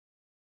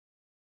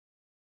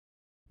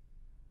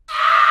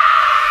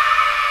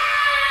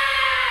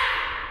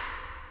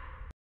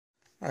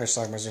Alright,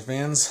 Schlockmeister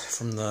fans,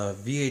 from the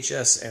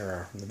VHS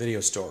era, from the video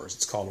stores.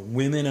 It's called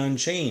Women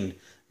Unchained.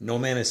 No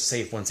man is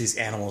safe once these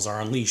animals are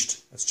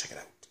unleashed. Let's check it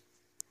out.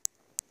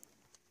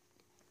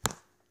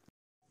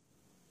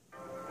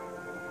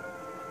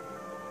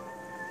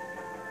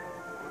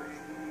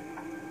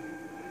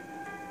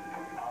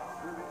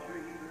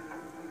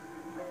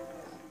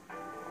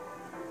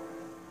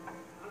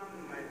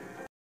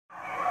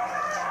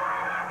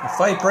 A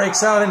fight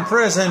breaks out in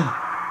prison.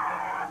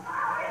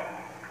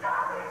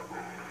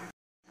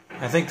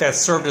 I think that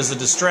served as a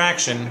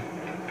distraction.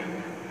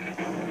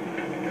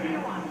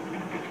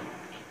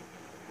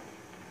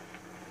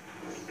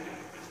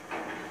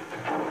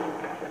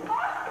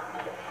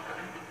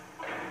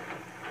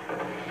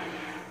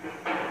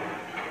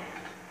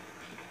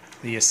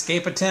 The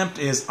escape attempt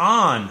is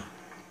on.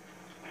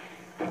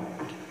 To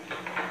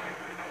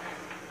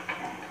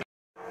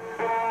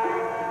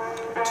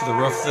the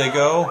roof they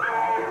go.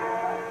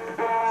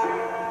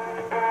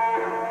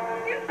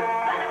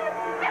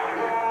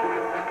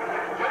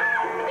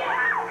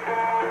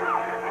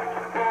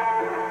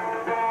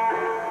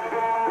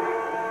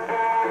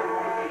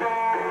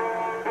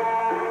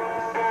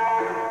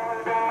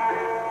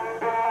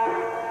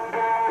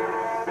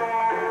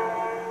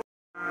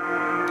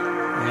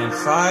 And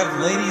 5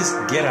 ladies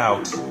get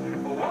out.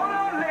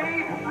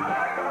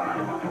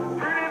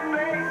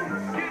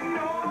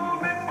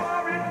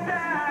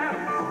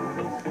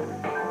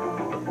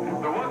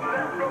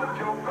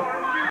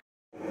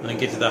 When they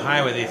get to the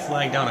highway, they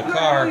flag down a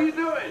car. What are you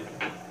doing?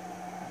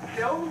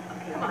 Joe?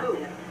 Come on,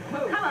 move.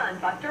 Come on,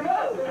 Buster,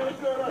 move.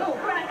 Move,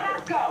 where did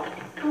that go?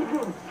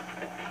 Move.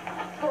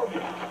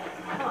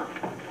 Come on.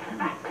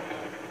 Back.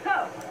 Go.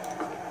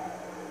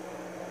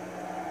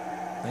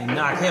 They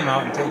knock him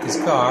out and take his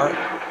car.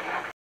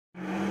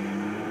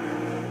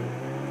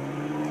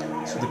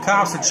 So the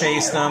cops are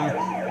chasing them.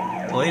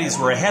 The ladies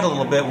were ahead a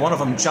little bit. One of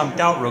them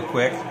jumped out real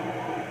quick,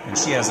 and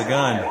she has a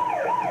gun.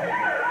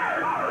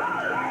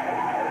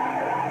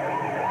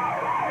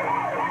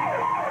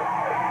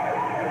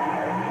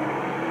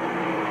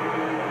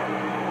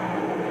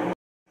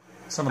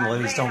 Some of the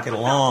ladies don't get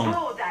along. That's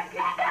a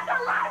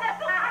lie.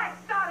 That's a lie.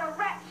 Start a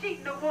rap sheet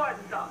in the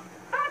warden's office.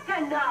 That's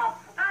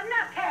enough.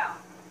 Enough, hell.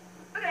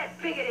 Look at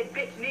that bigoted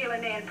bitch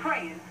kneeling there and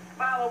praying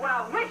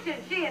while wishing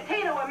she and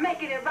Tina were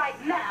making it right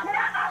now.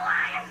 That's a lie.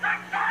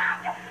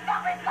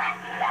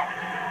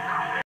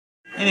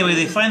 Anyway,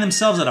 they find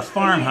themselves at a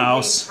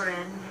farmhouse. Hey,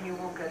 friend, you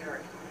won't get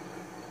hurt.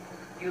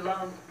 You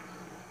alone?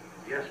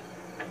 Yes,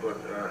 but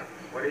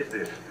what is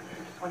this?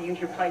 Just want to use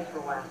your place for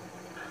a while.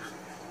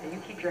 And you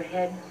keep your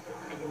head,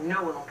 and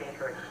no one will get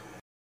hurt.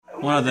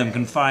 One of them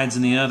confides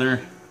in the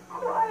other.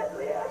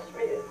 Quietly asked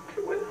me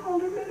to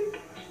withhold her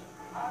medication,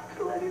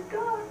 to let her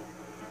die.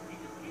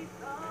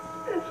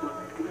 That's what I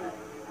did.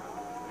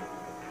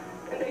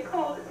 And they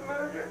called it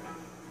murder.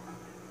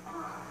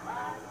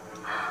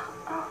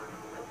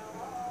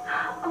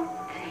 Oh,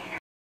 Tina.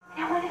 I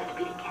want us to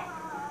be together.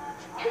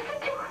 Just the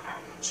two of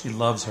us. She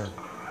loves her.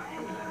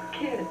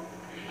 Kid,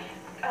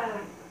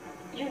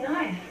 you're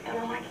nice, and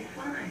I like you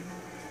fine.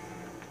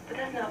 But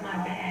that's not my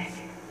bag.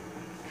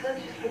 So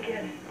let's just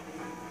forget it.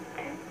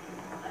 Okay?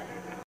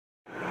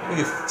 We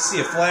can see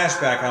a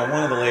flashback on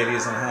one of the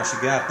ladies and how she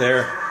got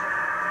there.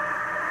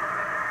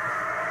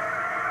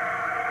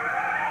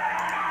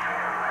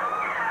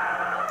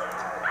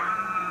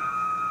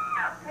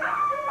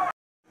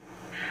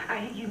 I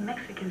hear you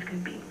Mexicans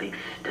can be big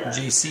stuff.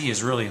 JC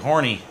is really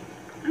horny.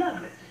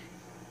 Lovers,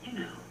 you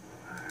know.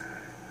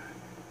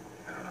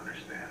 I don't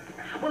understand.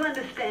 Well,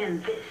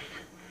 understand this.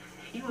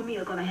 You and me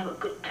are gonna have a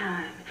good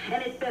time,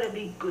 and it better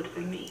be good for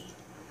me.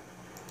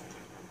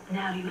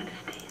 Now do you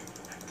understand?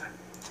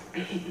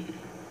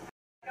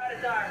 Got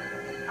it, darling.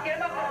 Get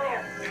him up over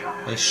there.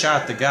 They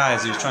shot the guy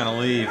as he was trying to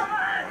leave.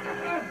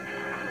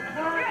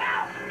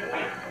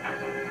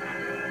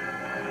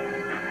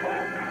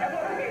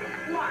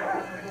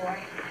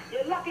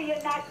 You're lucky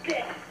you're not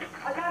dead.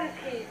 I got his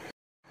keys.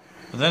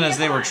 But then as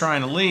they were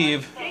trying to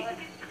leave,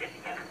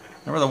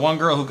 remember the one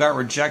girl who got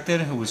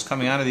rejected, who was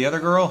coming out of the other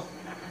girl?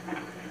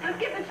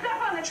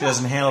 She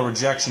doesn't handle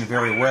rejection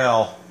very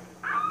well.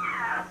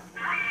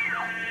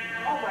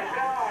 Oh my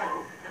God.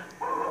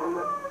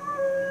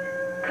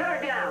 Cut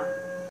her down.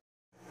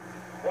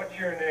 What's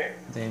your name?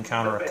 They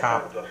encounter a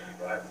cop.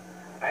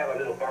 I have a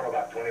little farm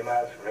about 20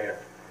 miles from here.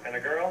 And the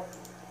girl?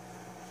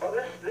 Oh,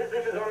 this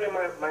is only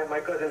my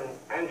cousin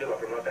Angela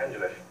from Los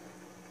Angeles.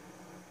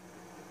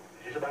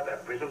 Is this about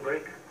that prison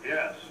break?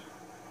 Yes.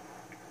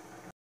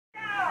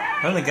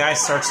 Then the guy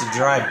starts to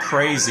drive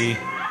crazy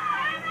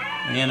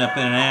and end up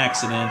in an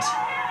accident.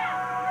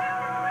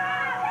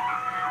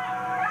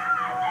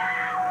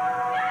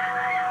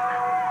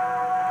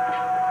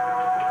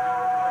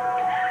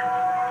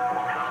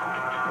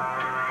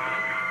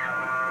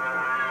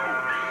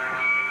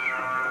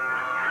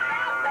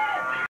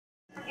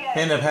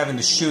 They end up having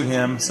to shoot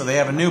him, so they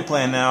have a new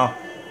plan now.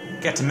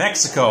 Get to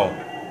Mexico.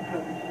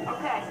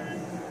 Okay.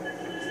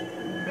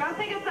 Gotta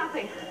think of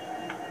something.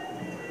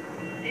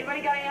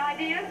 Anybody got any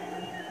ideas?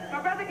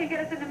 My brother can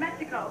get us into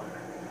Mexico.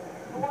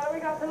 Well, what do we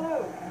got to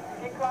lose?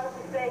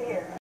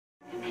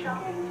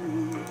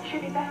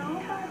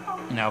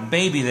 Now,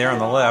 Baby there on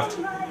the left,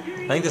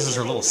 I think this is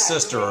her little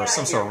sister or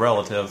some sort of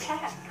relative.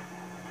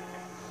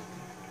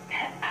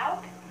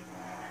 Out?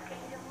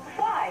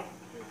 Why?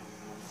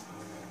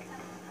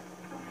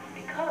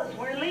 Because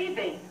we're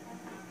leaving.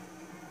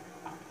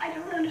 I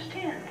don't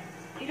understand.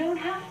 You don't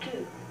have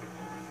to.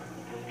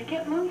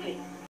 Get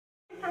moving.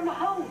 From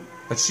home.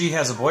 But she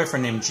has a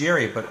boyfriend named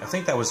Jerry, but I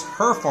think that was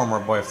her former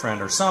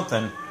boyfriend or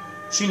something.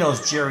 She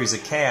knows Jerry's a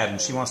cad and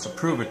she wants to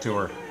prove it to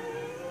her.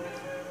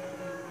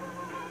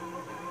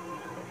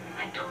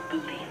 I don't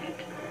believe it.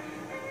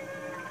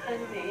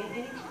 Honey,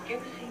 he's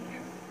using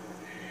you.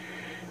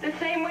 The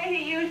same way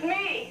he used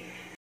me.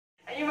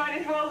 And you might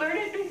as well learn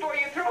it before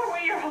you throw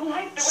away your whole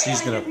life the way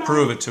She's I going did to mine.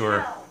 prove it to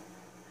her.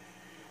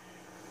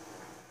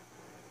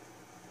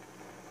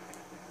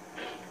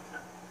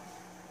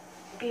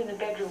 Be in the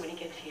bedroom when he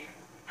gets here.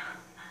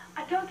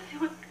 I don't see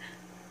what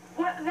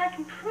that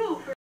can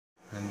prove.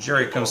 And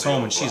Jerry comes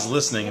home and she's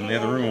listening in the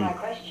other room. My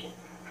question.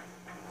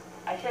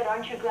 I said,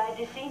 aren't you glad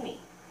to see me?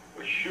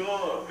 Well,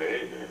 sure,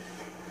 baby.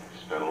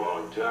 It's been a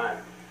long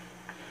time.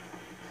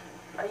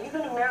 Are you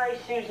going to marry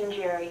Susan,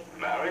 Jerry?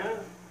 Marry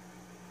her?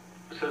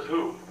 Says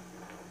who?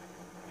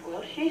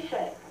 Well, she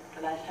said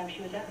the last time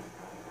she was out.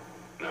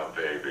 Now,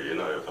 baby, you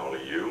know it's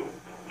only you.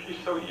 She's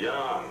so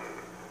young.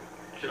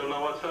 She don't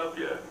know what's up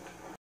yet.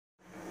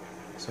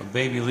 So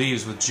Baby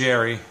leaves with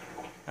Jerry.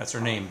 That's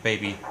her name,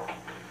 Baby.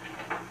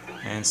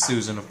 And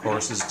Susan, of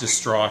course, is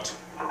distraught.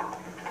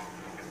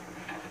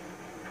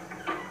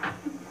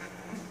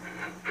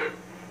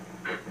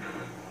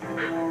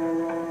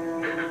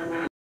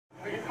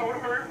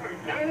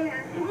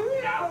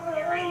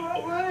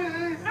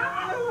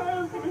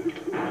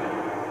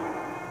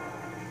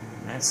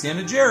 That's the end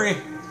of Jerry.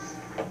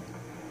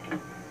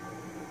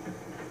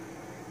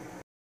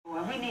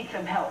 Well, we need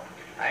some help.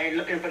 I ain't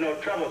looking for no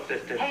trouble,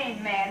 sister. Hey,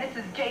 man, this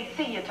is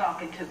JC you're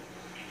talking to.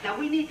 Now,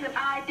 we need some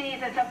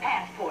IDs and some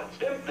passports.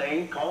 Them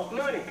things cost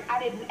money. I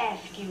didn't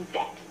ask you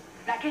that.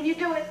 Now, can you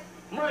do it?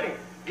 Money.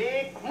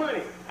 Dig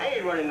money. I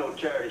ain't running no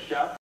charity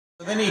shop.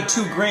 So they need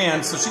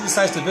 $2,000, so she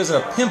decides to visit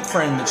a pimp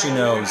friend that she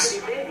knows.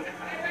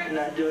 You're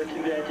not doing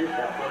too bad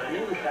yourself on the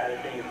news side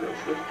of things, little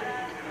sister.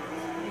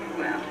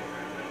 Well,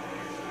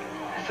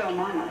 so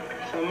Mama.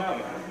 So,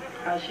 Mama,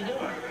 how's she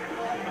doing?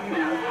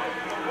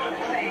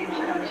 Same,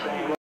 she don't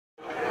change.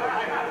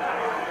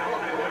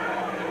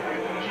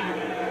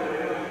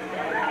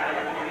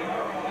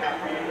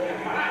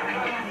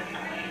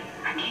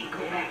 I can't go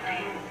back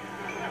there.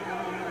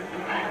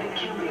 I have to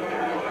kill me.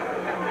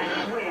 I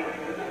swear.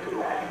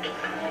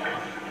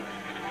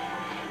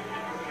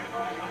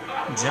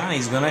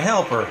 Johnny's going to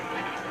help her.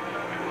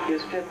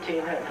 Here's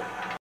 $1,500.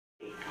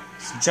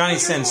 So Johnny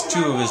sends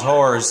two of his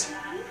whores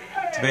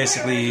to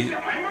basically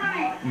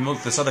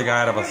milk this other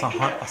guy out of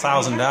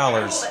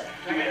 $1,000.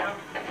 Sam,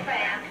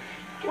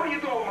 what are you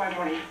doing with my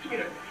money? Give me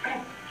it.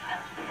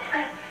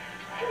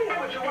 Give me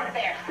what you want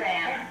there,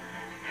 Sam.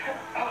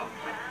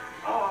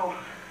 Oh,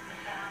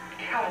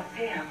 God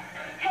damn.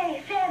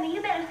 Hey, Sammy,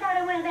 you better start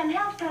on one of them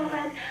health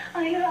programs,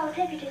 or your old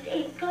ticket just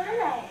ain't gonna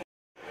last.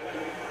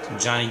 So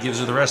Johnny gives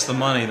her the rest of the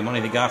money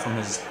they got from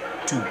his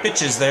two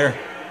bitches there.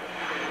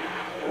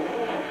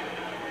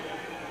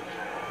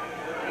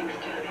 Thanks,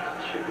 Johnny.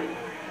 Sure be.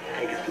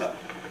 Take it slow.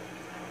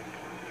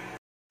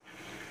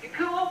 You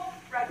cool?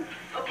 Right.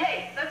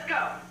 Okay, let's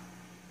go.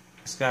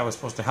 This guy was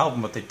supposed to help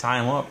him, but they tie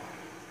him up.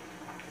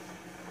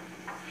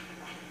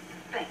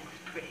 Thanks,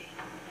 pretty.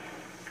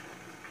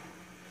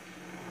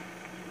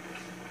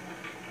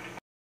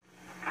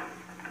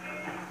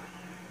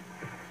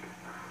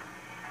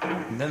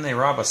 And then they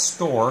rob a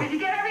store. Did you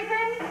get everything?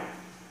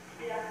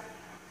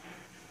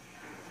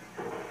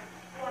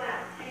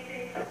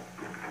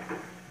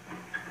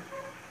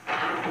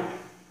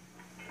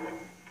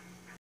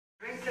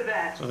 Drink to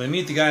that. So they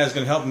meet the guy who's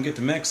going to help them get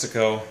to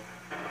Mexico.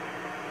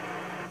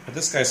 But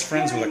this guy's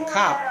friends with a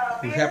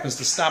cop who happens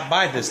to stop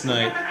by this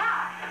night.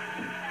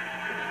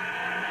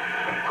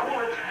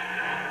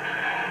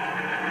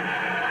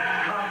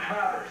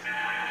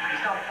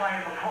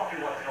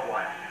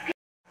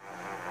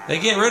 They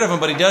get rid of him,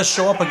 but he does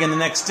show up again the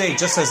next day,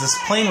 just as this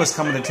plane was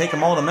coming to take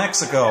them all to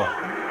Mexico.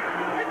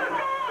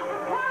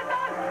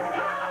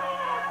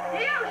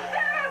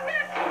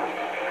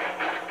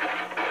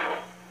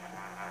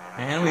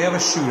 And we have a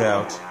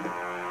shootout.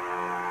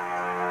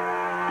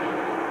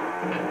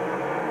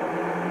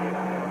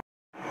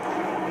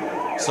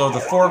 So the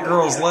 4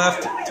 girls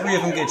left, 3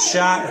 of them get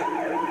shot.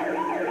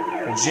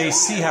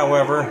 JC,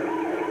 however,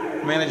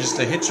 manages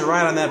to hitch a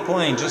ride on that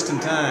plane just in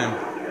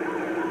time.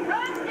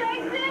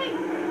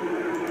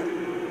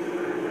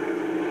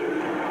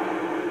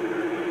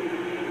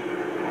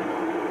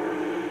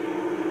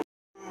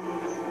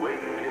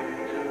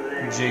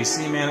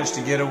 JC managed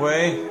to get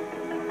away.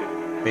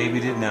 Baby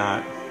did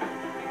not.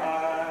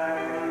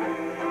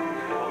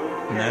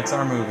 And that's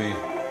our movie.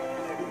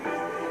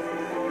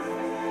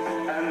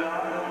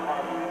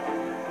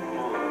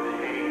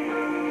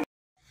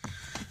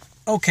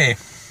 Okay,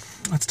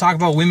 let's talk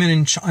about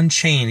Women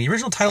Unchained. The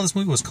original title of this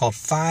movie was called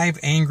 5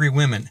 Angry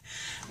Women.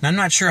 And I'm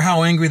not sure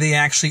how angry they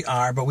actually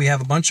are, but we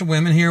have a bunch of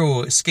women here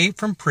who escape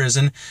from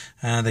prison.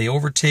 They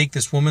overtake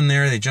this woman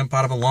there. They jump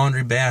out of a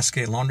laundry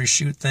basket, laundry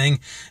chute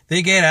thing.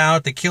 They get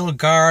out, they kill a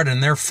guard,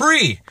 and they're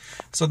free.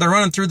 So they're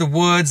running through the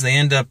woods. They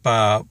end up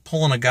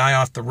pulling a guy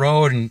off the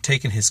road and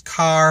taking his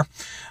car.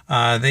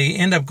 They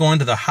end up going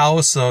to the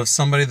house of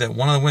somebody that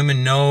one of the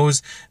women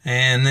knows.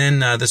 And then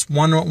this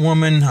one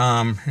woman,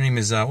 her name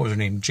is, what was her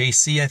name?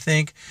 JC, I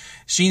think.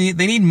 They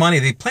need money.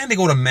 They plan to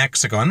go to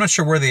Mexico. I'm not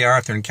sure where they are,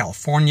 if they're in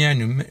California,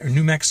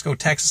 New Mexico,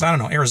 Texas, I don't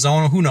know,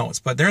 Arizona, who knows.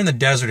 But they're in the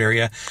desert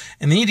area,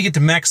 and they need to get to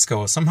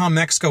Mexico. Somehow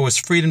Mexico is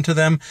freedom to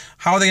them.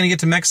 How are they going to get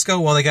to Mexico?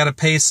 Well, they got to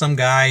pay some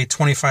guy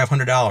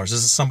 $2,500. This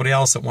is somebody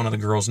else that one of the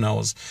girls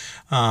knows.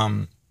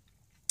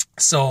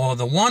 So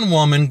the one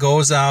woman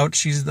goes out,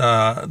 she's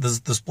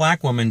this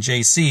black woman,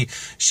 JC,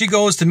 she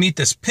goes to meet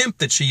this pimp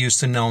that she used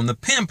to know, and the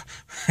pimp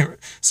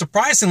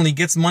surprisingly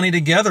gets money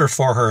together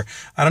for her.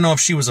 I don't know if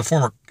she was a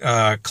former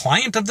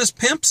client of this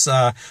pimp's,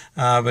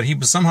 but he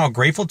was somehow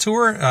grateful to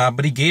her,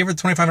 but he gave her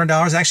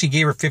 $2,500, actually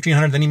gave her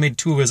 $1,500, then he made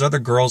 2 of his other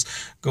girls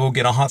go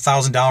get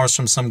 $1,000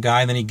 from some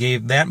guy, then he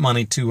gave that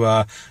money to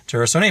her.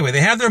 So anyway,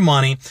 they have their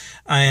money,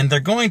 and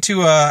they're going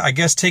to, I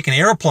guess, take an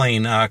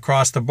airplane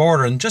across the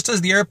border, and just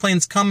as the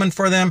airplane's coming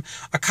for them,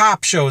 a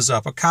cop shows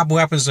up, a cop who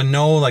happens to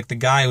know, like, the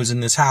guy who's in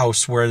this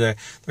house where they're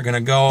going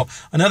to go.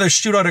 Another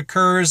shootout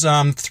occurs.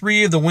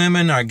 3 of the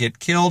women get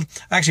killed.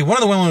 Actually, one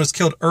of the women was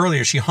killed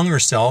earlier. She hung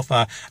herself.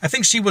 I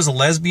think she was a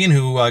lesbian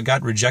who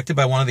got rejected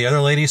by one of the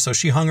other ladies, so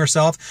she hung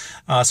herself.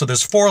 So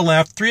there's 4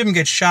 left. 3 of them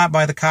get shot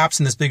by the cops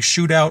in this big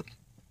shootout.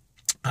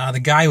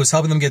 The guy who was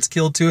helping them gets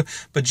killed too.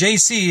 But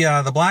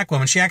JC, the black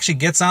woman, she actually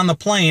gets on the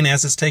plane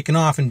as it's taking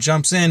off and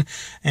jumps in,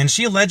 and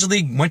she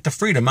allegedly went to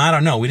freedom. I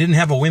don't know. We didn't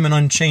have a Women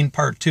Unchained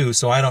Part 2,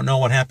 so I don't know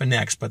what happened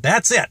next. But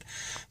that's it.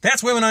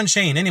 That's Women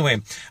Unchained.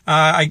 Anyway,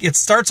 it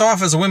starts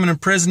off as a women in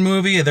prison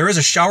movie. There is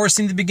a shower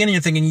scene at the beginning.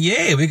 You're thinking,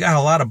 yay, we got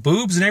a lot of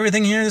boobs and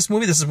everything here in this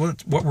movie. This is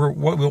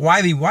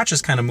why we watch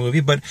this kind of movie.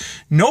 But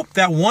nope,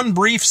 that one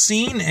brief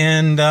scene,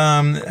 and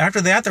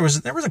after that, there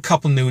was a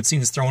couple nude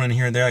scenes thrown in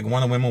here and there. Like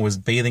one of the women was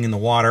bathing in the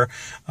water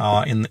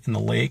in the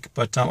lake.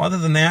 But other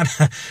than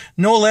that,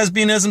 no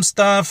lesbianism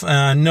stuff,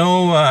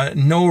 no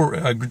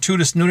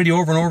gratuitous nudity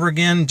over and over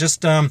again.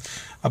 Just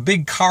a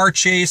big car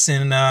chase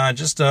and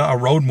just a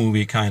road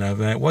movie kind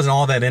of. It wasn't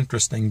all that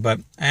interesting, but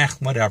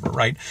whatever,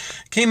 right?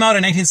 Came out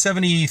in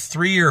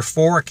 1973 or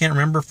 4, I can't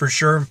remember for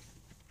sure.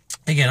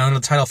 Again, under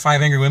the title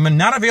 5 Angry Women.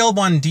 Not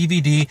available on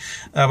DVD.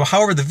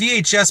 However, the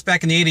VHS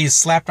back in the 80s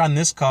slapped on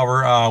this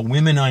cover,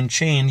 Women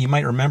Unchained. You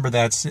might remember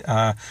that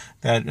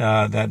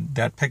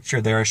picture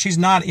there. She's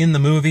not in the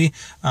movie,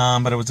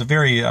 but it was a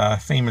very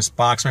famous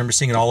box. I remember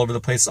seeing it all over the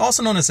place. It's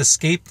also known as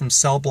Escape from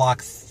Cell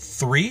Block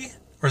 3.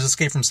 Or is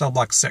Escape from Cell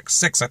Block 6?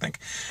 6, I think.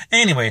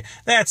 Anyway,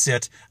 that's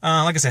it.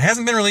 Like I said, it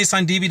hasn't been released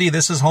on DVD.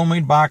 This is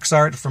homemade box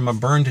art from a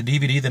burn to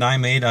DVD that I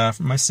made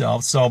for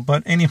myself. So,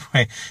 but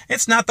anyway,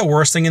 it's not the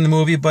worst thing in the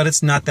movie, but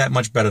it's not that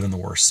much better than the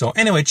worst. So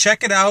anyway,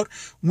 check it out.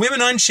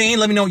 Women Unchained.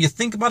 Let me know what you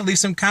think about it. Leave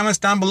some comments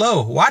down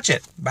below. Watch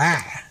it.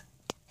 Bye.